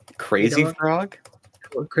 Crazy Frog?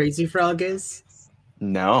 What Crazy Frog is?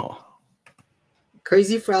 No.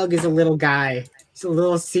 Crazy Frog is a little guy. It's a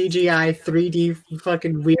little CGI 3D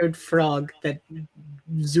fucking weird frog that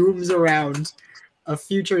zooms around a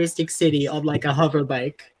futuristic city on like a hover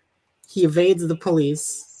bike. He evades the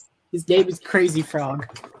police. His name is Crazy Frog.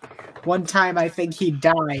 One time I think he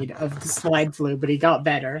died of the swine flu, but he got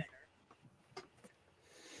better.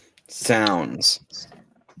 Sounds.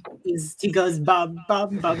 He goes bum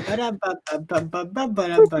bum bum bum bum bum bum bum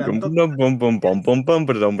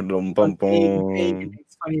bum bum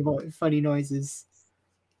makes funny noises.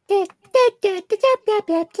 I'll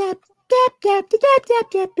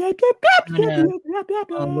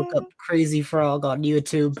look up Crazy Frog on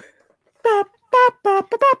YouTube.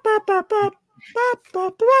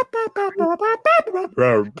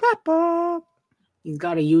 He's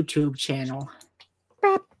got a YouTube channel.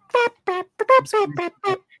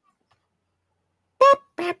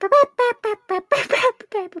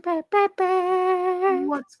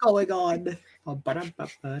 What's going on?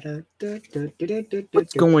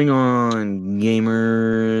 What's going on,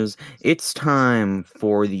 gamers? It's time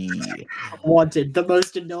for the Wanted, the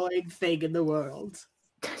most annoying thing in the world.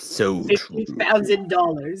 So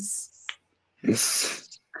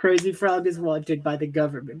 $50,000. Crazy Frog is wanted by the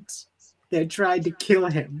government. They're trying to kill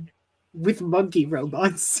him with monkey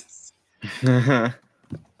robots.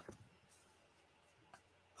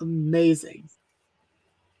 Amazing.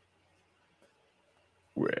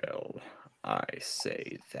 Well, I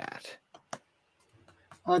say that.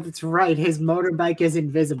 Oh, that's right. His motorbike is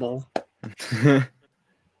invisible.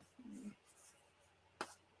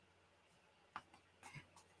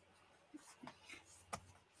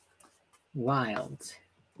 Wild.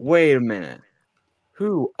 Wait a minute.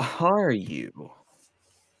 Who are you?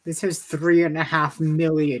 This has 3.5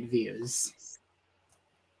 million views.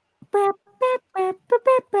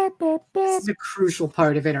 This is a crucial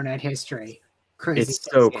part of internet history. Crazy. It's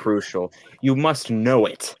so crucial. You must know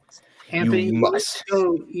it. Anthony, you must.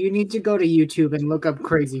 You need to go to YouTube and look up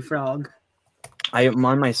Crazy Frog. I am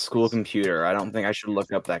on my school computer. I don't think I should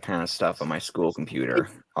look up that kind of stuff on my school computer.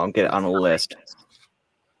 I'll get it on a list.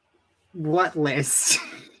 What list?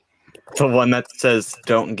 The one that says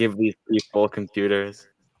don't give these people computers.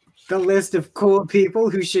 The list of cool people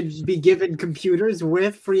who should be given computers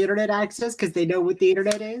with free internet access because they know what the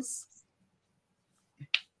internet is?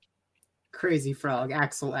 Crazy Frog,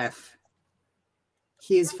 Axel F.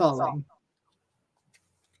 He is falling.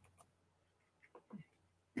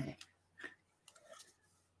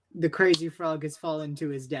 The Crazy Frog has fallen to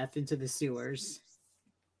his death into the sewers.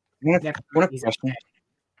 Want a question?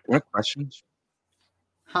 Want a question?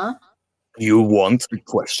 Huh? You want a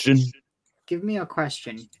question? Give me a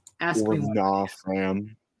question. Ask me one. Nah,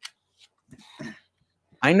 fam.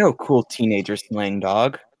 I know cool teenager slang,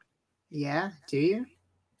 dog. Yeah? Do you?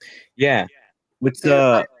 Yeah. What's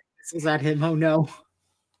Is that him? Oh no.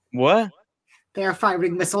 What? They are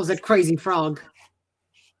firing missiles at Crazy Frog.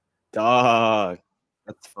 Dog.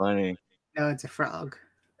 That's funny. No, it's a frog.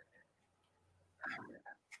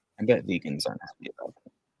 I bet vegans aren't happy about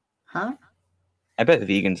that. Huh? I bet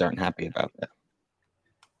vegans aren't happy about that.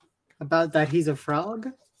 About that he's a frog?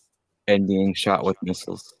 And being shot with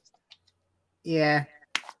missiles. Yeah.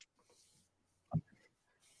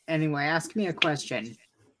 Anyway, ask me a question.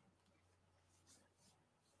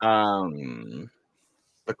 The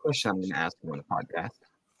question I'm going to ask you on the podcast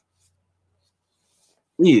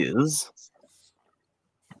is...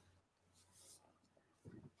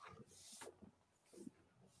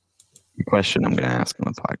 The question I'm going to ask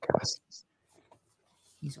on the podcast.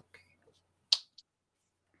 He's okay.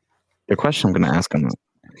 The question I'm going to ask on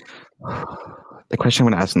the question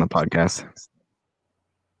I'm going to ask on the podcast.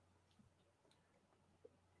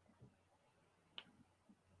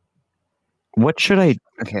 What should I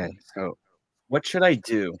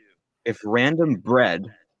do if random bread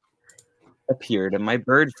appeared in my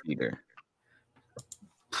bird feeder?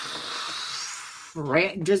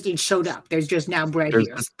 Just it showed up. There's just now bread There's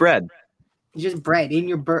here. just bread. Just bread in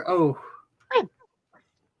your bird. Oh.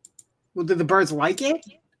 Well, do the birds like it?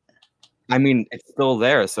 I mean, it's still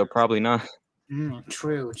there, so probably not.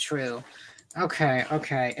 True.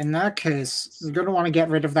 Okay. In that case, you're going to want to get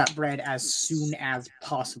rid of that bread as soon as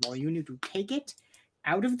possible. You need to take it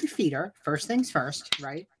out of the feeder, first things first,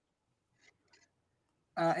 right?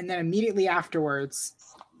 And then immediately afterwards,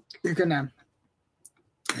 you're gonna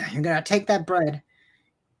take that bread,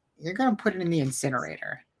 you're gonna put it in the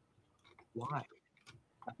incinerator. Why?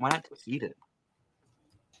 Why not just eat it?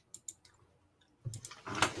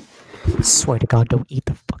 I swear to God, don't eat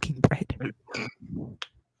the fucking bread.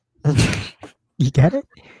 You get it?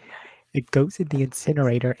 It goes in the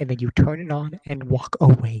incinerator, and then you turn it on and walk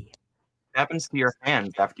away. What happens to your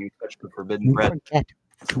hands after you touch the forbidden bread? Forget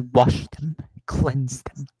to wash them, cleanse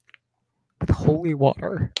them with holy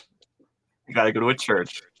water. You gotta go to a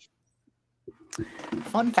church.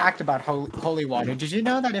 Fun fact about holy water. Did you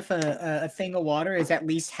know that if a thing of water is at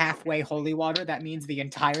least halfway holy water, that means the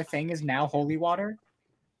entire thing is now holy water?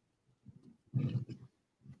 Do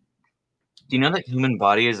you know that human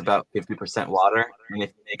body is about 50% water? And if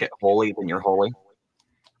you make it holy, then you're holy?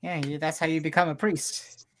 Yeah, that's how you become a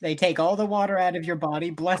priest. They take all the water out of your body,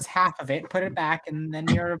 bless half of it, put it back, and then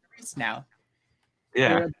you're a priest now. Yeah.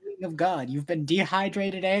 You're a being of God. You've been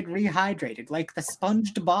dehydrated and rehydrated, like the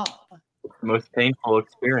sponged Bob. Most painful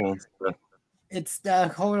experience. But... It's a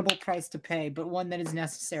horrible price to pay, but one that is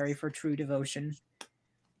necessary for true devotion.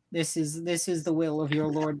 This is the will of your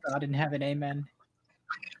Lord God in heaven. Amen.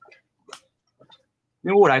 You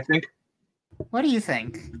know what I think? What do you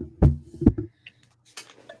think?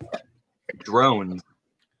 Drones.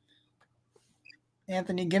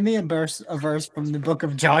 Anthony, give me a verse from the book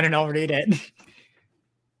of John and I'll read it.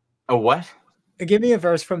 A what? Give me a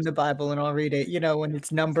verse from the Bible and I'll read it. You know, when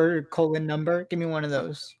it's number, colon number. Give me one of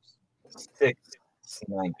those.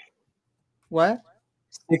 690. What?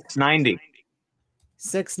 690.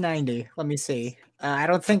 690. Let me see. I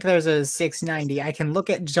don't think there's a 690. I can look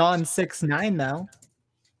at John 6:9 though.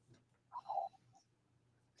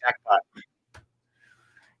 Jackpot.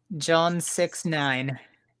 John 6:9.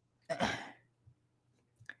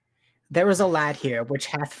 There is a lad here which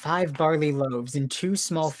hath 5 barley loaves and 2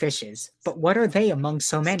 small fishes, but what are they among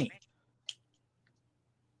so many?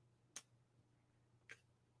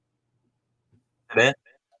 That it?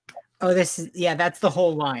 Oh, that's the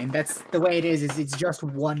whole line. That's the way it is it's just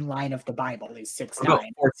one line of the Bible is 6:9.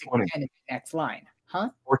 420. And the next line. Huh?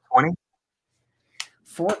 420?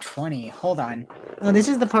 420. Hold on. Oh, this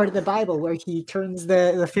is the part of the Bible where he turns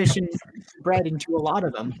the fish and bread into a lot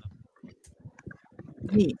of them.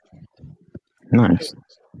 Neat. Nice.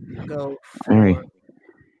 Go. Very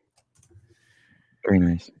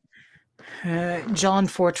nice. John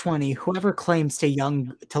 4:20. Whoever claims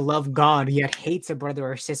to love God yet hates a brother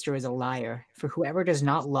or sister is a liar. For whoever does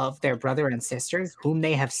not love their brother and sister whom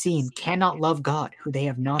they have seen cannot love God who they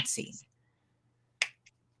have not seen.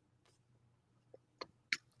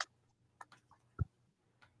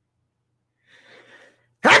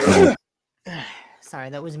 Sorry,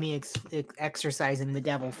 that was me exorcising the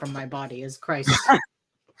devil from my body as Christ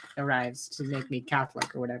arrives to make me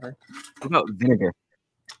Catholic or whatever. What about vinegar?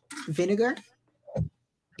 Vinegar?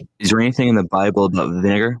 Is there anything in the Bible about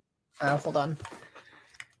vinegar? Hold on.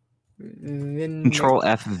 Control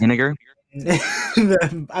F vinegar?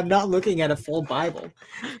 I'm not looking at a full Bible.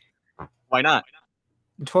 Why not?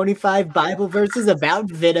 25 Bible verses about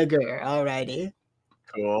vinegar. Alrighty.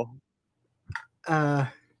 Cool.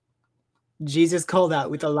 Jesus called out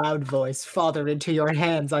with a loud voice, Father, into your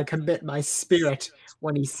hands I commit my spirit.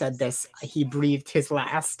 when he said this. He breathed his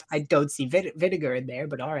last. I don't see vinegar in there,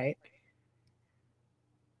 but all right.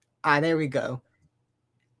 There we go.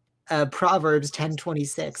 Proverbs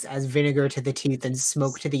 10:26, as vinegar to the teeth and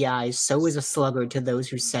smoke to the eyes, so is a sluggard to those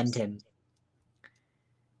who send him.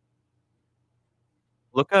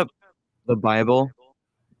 Look up the Bible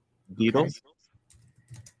Beatles.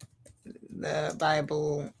 Okay. The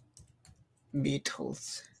Bible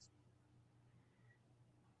Beatles.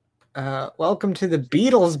 Welcome to the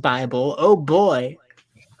Beatles Bible. Oh boy.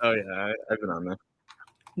 Oh yeah, I've been on there.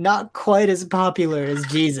 Not quite as popular as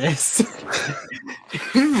Jesus.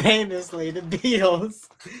 Famously, the Beatles.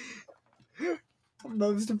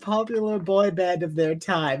 Most popular boy band of their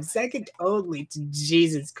time, second only to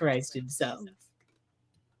Jesus Christ himself.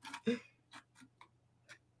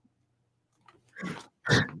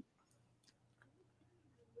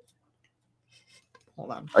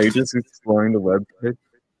 Hold on. Are you just exploring the web page?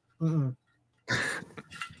 Mm-mm.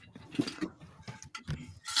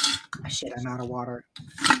 Shit, I'm out of water.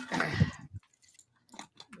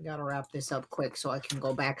 We gotta wrap this up quick so I can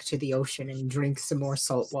go back to the ocean and drink some more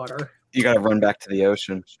salt water. You gotta run back to the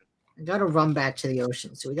ocean. I gotta run back to the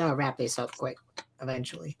ocean, so we gotta wrap this up quick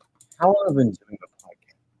eventually. How long have you been doing the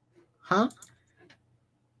podcast? Huh?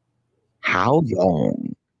 How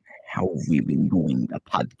long have we been doing the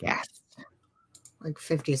podcast? Like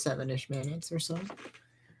 57-ish minutes or so.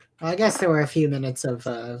 Well, I guess there were a few minutes of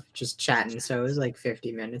just chatting, so it was like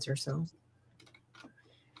 50 minutes or so.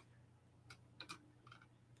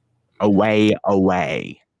 Away.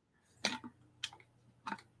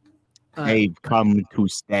 They've come to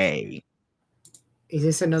stay. Is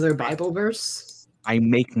this another Bible verse?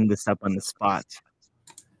 I'm making this up on the spot.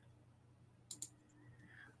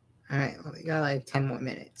 All right, well, we got like 10 more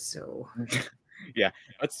minutes, so... Yeah,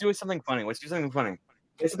 let's do something funny. Let's do something funny.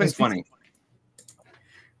 Let's do something funny.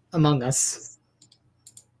 Among Us.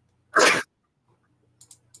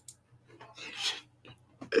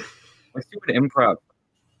 Let's do an improv.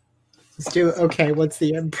 Let's do... Okay, what's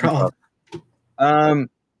the improv? I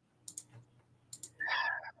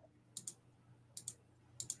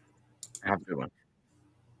have a good one.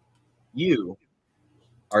 You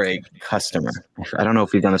are a customer. I don't know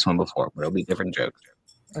if we've done this one before, but it'll be a different joke.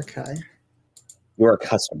 Okay. You're a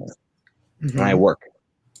customer, and I work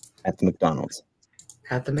at the McDonald's.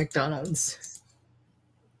 At the McDonald's.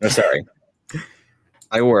 No, sorry.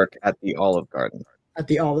 I work at the Olive Garden. At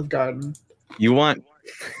the Olive Garden. You want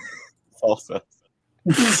salsa?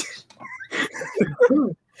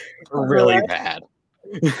 Really bad.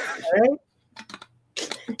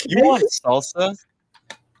 You want salsa?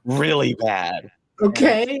 Really bad.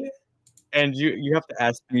 Okay. And you have to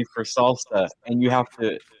ask me for salsa, and you have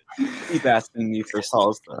to keep asking me for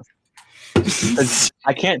salsa.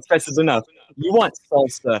 I can't stress this enough. You want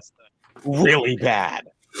salsa really bad.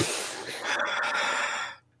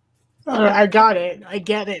 I got it. I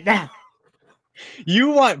get it now. You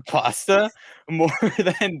want pasta more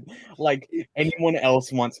than like anyone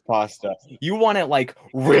else wants pasta. You want it like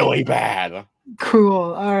really bad.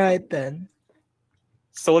 Cool. All right then.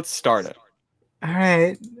 So let's start it. All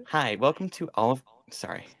right. Hi, welcome to Olive.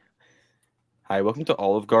 Sorry. Hi, welcome to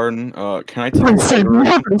Olive Garden. Can I take your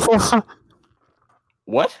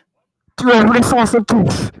What? Do you have any salsa,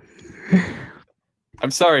 please?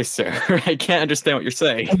 I'm sorry, sir. I can't understand what you're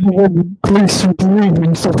saying. Please,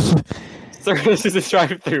 salsa. Sir, this is a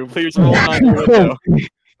drive-through. Please roll on your window.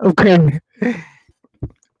 Okay.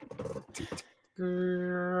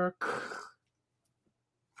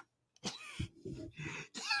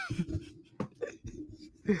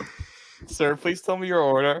 Sir, please tell me your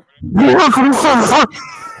order.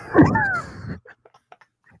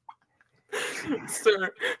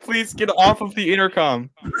 Sir, please get off of the intercom.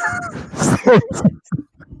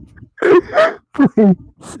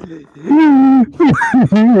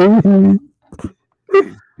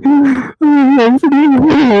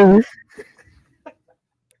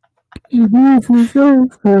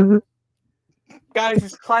 Guys,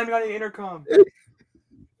 he's climbing on the intercom.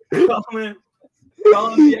 Call him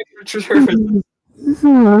the extra service.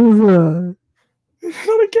 Not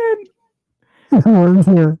again.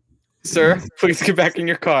 Sir, please get back in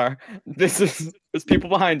your car. There's people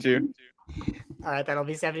behind you. All right, that'll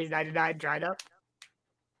be $70.99 dried up.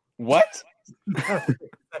 What?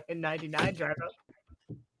 $7.99 dried up.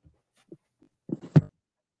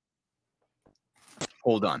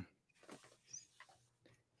 Hold on.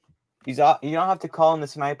 He's off. You don't have to call in the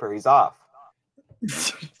sniper. He's off.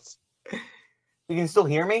 You can still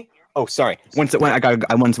hear me? Oh, sorry. That'll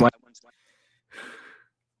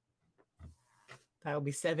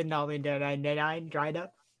be $7.99 dried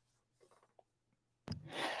up.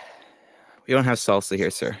 We don't have salsa here,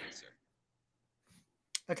 sir.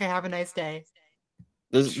 Okay, have a nice day.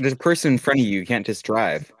 There's a person in front of you. You can't just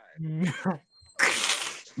drive.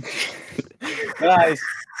 Guys.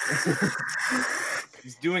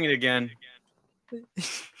 He's doing it again. You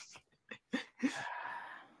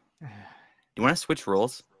want to switch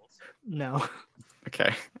roles? No.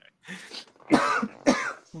 Okay.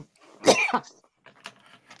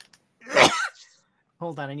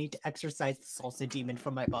 Hold on, I need to exorcise the salsa demon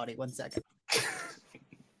from my body. 1 second.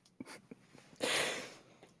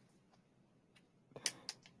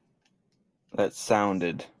 That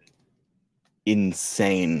sounded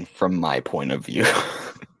insane from my point of view.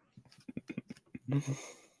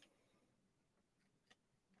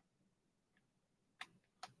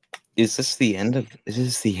 Is this the end?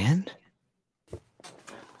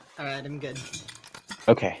 All right, I'm good.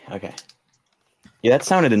 Okay. Yeah, that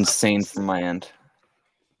sounded insane from my end.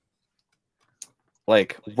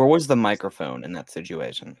 Like, where was the microphone in that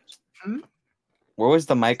situation? Where was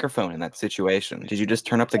the microphone in that situation? Did you just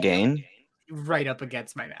turn up the gain? Right up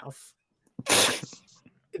against my mouth.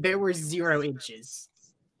 There were 0 inches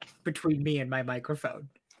between me and my microphone.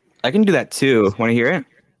 I can do that too. Want to hear it?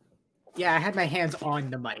 Yeah, I had my hands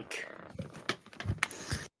on the mic.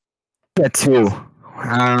 That too.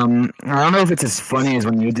 I don't know if it's as funny as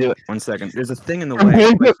when you do it. 1 second. There's a thing in the way.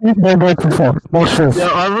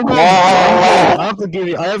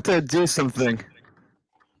 I have to do something.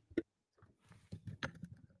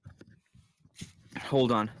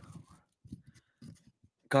 Hold on.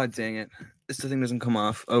 God dang it. This thing doesn't come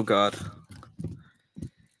off. Oh god.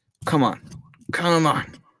 Come on.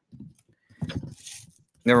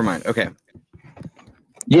 Never mind. Okay.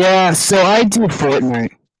 Yeah, so I do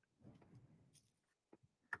Fortnite.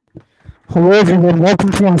 Hello everyone,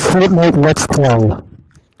 welcome to Fortnite Let's Play.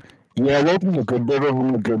 Yeah, welcome to Good Burger,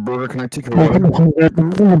 home of Good Burger. Can I take your order?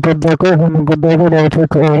 Welcome to Good Burger, home of Good Burger. Can I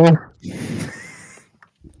take your order?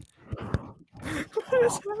 What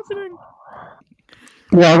is happening?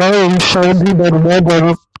 Yeah, that is Shandy, but no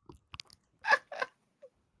better.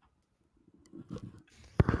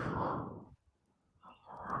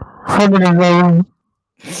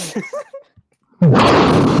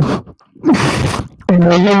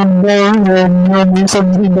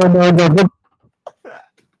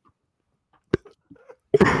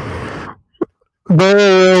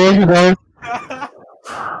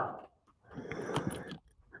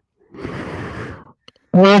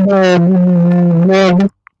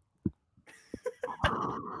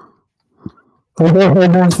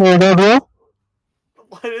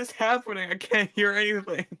 What is happening? I can't hear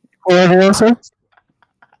anything.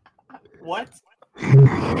 What?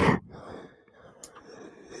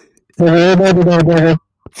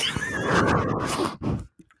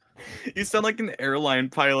 You sound like an airline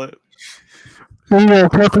pilot.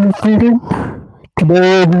 Captain speaking.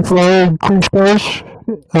 Today we fly to space.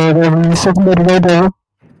 Every second that I go.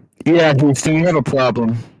 Yeah, Houston, we have a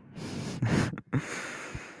problem.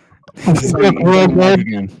 I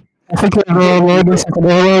think about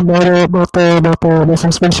the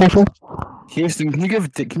missing space station. Houston, can you get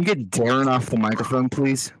Darren off the microphone,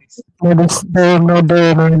 please? This is not You're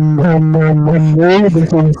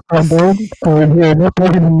not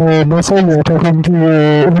talking to NASA, you're talking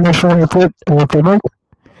to International Airport, Denmark.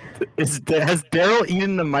 Has Daryl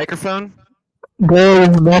eaten the microphone? Daryl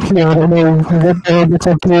is not here. I don't know if it's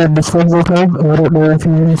up here in the schedule time. I don't know if he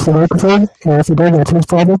used the microphone, or if he does, that's his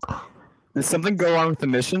problem. Did something go wrong with the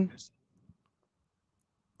mission?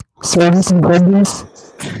 Service and Wendy's.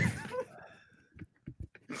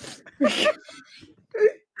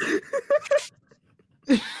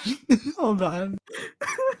 Hold on.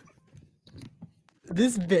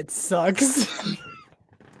 This bit sucks.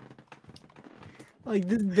 Like,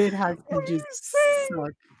 this bit has to just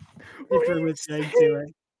suck if you're listening to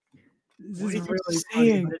it. This is really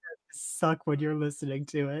funny, but it has to suck when you're listening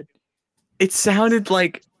to it. It sounded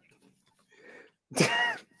like... I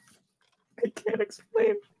can't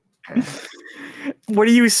explain. What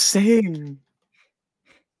are you saying?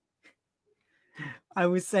 I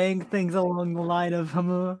was saying things along the line of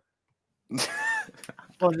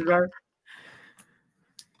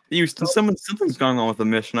Houston, something's going on with the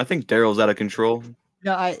mission. I think Daryl's out of control.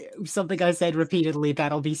 No, something I said repeatedly.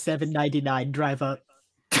 That'll be $7.99. Drive up.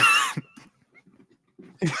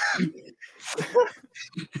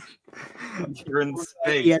 You're in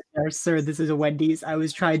space. Yes, sir. This is a Wendy's. I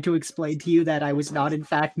was trying to explain to you that I was not, in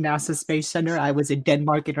fact, NASA Space Center. I was in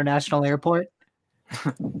Denmark International Airport.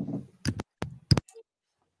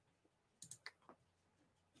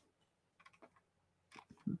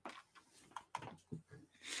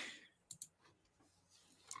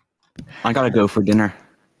 I gotta go for dinner.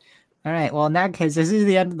 All right. Well, in that case, this is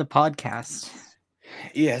the end of the podcast.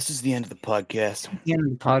 Yeah, this is the end of the podcast. The end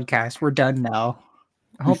of the podcast. We're done now.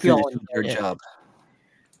 I hope you all enjoyed your job.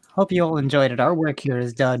 Hope you all enjoyed it. Our work here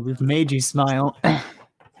is done. We've made you smile.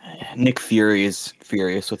 Nick Fury is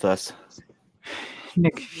furious with us.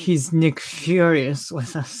 He's Nick Furious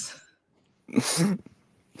with us.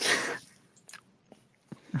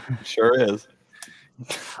 Sure is.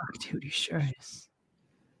 Fuck, dude, he sure is.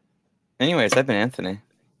 Anyways, I've been Anthony.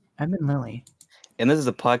 I've been Lily. And this is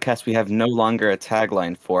a podcast we have no longer a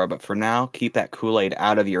tagline for, but for now, keep that Kool-Aid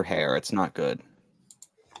out of your hair. It's not good.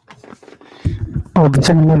 I'll be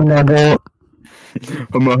singing that out.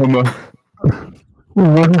 Humma.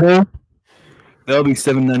 Go. That'll be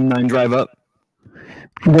 $7.99 drive up.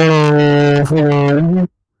 Go.